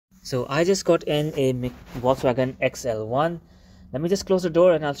So I just got in a Volkswagen XL1. Let me just close the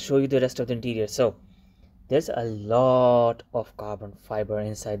door and I'll show you the rest of the interior. So there's a lot of carbon fiber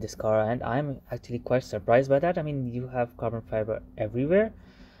inside this car, and I'm actually quite surprised by that. I mean, you have carbon fiber everywhere.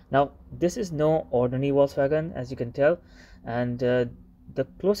 Now, this is no ordinary Volkswagen, as you can tell, and the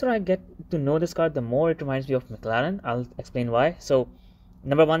closer I get to know this car, the more it reminds me of McLaren. I'll explain why. So,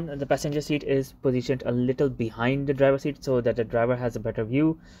 number one, the passenger seat is positioned a little behind the driver's seat so that the driver has a better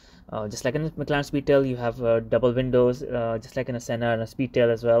view. Just like in a McLaren Speedtail, you have double windows, just like in a Senna and a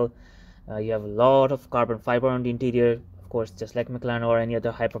Speedtail as well. You have a lot of carbon fiber on the interior, of course, just like McLaren or any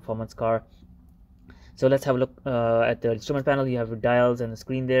other high performance car. So let's have a look at the instrument panel. You have dials and a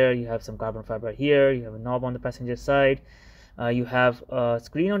screen there. You have some carbon fiber here. You have a knob on the passenger side. You have a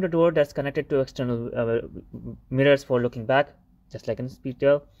screen on the door that's connected to external mirrors for looking back, just like in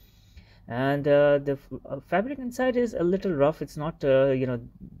Speedtail. And the fabric inside is a little rough. It's not the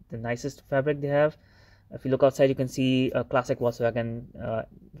nicest fabric they have. If you look outside, you can see a classic Volkswagen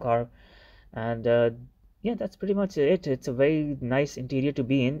car, and yeah, that's pretty much it. It's a very nice interior to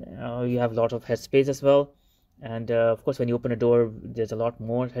be in. You have a lot of headspace as well, and of course when you open a door there's a lot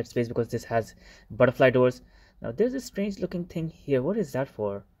more headspace because this has butterfly doors. Now there's a strange looking thing here. What is that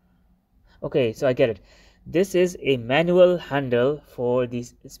for? Okay, so I get it. This is a manual handle for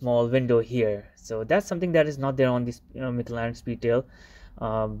this small window here. So that's something that is not there on this McLaren Speedtail.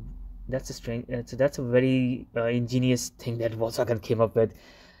 Um, that's a strange. So that's a very ingenious thing that Volkswagen came up with.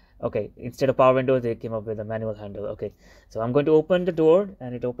 Okay, instead of power window, they came up with a manual handle. Okay, so I'm going to open the door,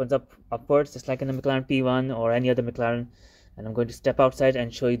 and it opens up upwards, just like in the McLaren P1 or any other McLaren. And I'm going to step outside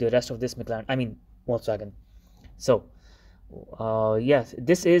and show you the rest of this McLaren. I mean Volkswagen. So yes,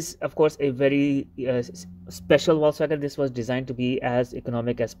 this is of course a very special Volkswagen. This was designed to be as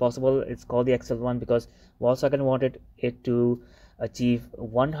economic as possible. It's called the XL1 because Volkswagen wanted it to achieve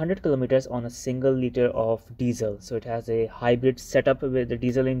 100 kilometers on a single liter of diesel. So it has a hybrid setup with the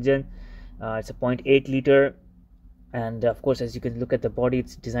diesel engine. It's a 0.8 liter, and of course, as you can look at the body,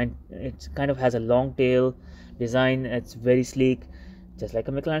 it's designed, it kind of has a long tail design. It's very sleek, just like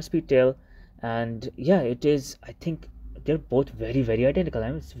a McLaren Speedtail. And yeah, it is, I think they're both very identical. I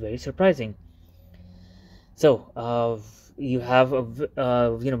mean, it's very surprising. So you have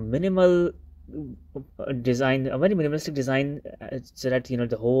a minimal design, a very minimalistic design, so that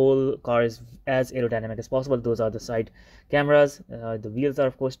the whole car is as aerodynamic as possible. Those are the side cameras. The wheels are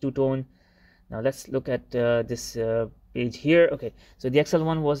of course two-tone. Now let's look at this page here. Okay, so the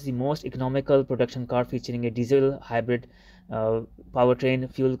XL1 was the most economical production car featuring a diesel hybrid powertrain.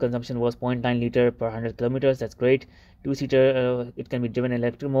 Fuel consumption was 0.9 liter per 100 kilometers. That's great. Two-seater, it can be driven in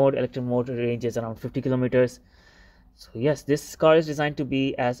electric mode. Electric mode range is around 50 kilometers. So yes, this car is designed to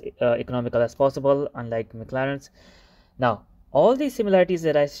be as economical as possible, unlike McLaren's. Now, all these similarities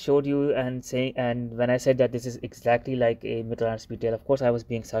that I showed you and when I said that this is exactly like a McLaren Speedtail, of course I was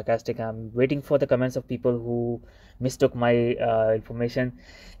being sarcastic. I'm waiting for the comments of people who mistook my information.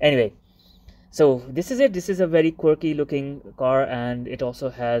 Anyway, so this is it. This is a very quirky looking car, and it also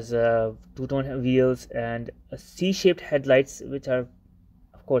has two-tone wheels and C-shaped headlights, which are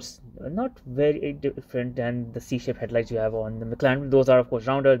of course not very different than the C-shaped headlights you have on the McLaren. Those are of course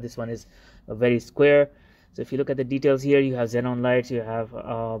rounder. This one is very square. So if you look at the details here, you have xenon lights, you have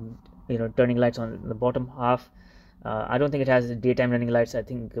turning lights on the bottom half. I don't think it has daytime running lights. I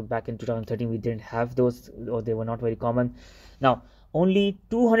think back in 2013 we didn't have those, or they were not very common. Now only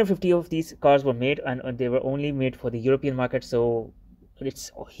 250 of these cars were made, and they were only made for the European market. So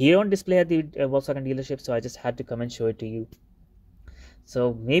it's here on display at the Volkswagen dealership, so I just had to come and show it to you.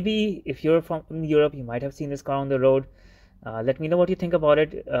 So maybe if you're from Europe, you might have seen this car on the road. Let me know what you think about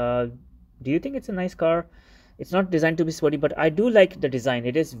it. Do you think it's a nice car? It's not designed to be sporty, but I do like the design.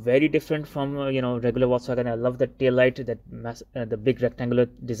 It is very different from regular Volkswagen. I love the tail light, that the big rectangular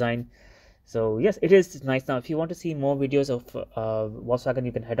design. So yes, it is nice. Now if you want to see more videos of Volkswagen,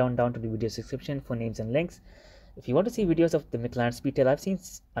 you can head on down to the video description for names and links. If you want to see videos of the McLaren Speedtail, I've seen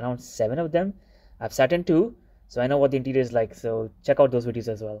around 7 of them. I've sat in 2, so I know what the interior is like. So check out those videos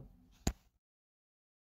as well.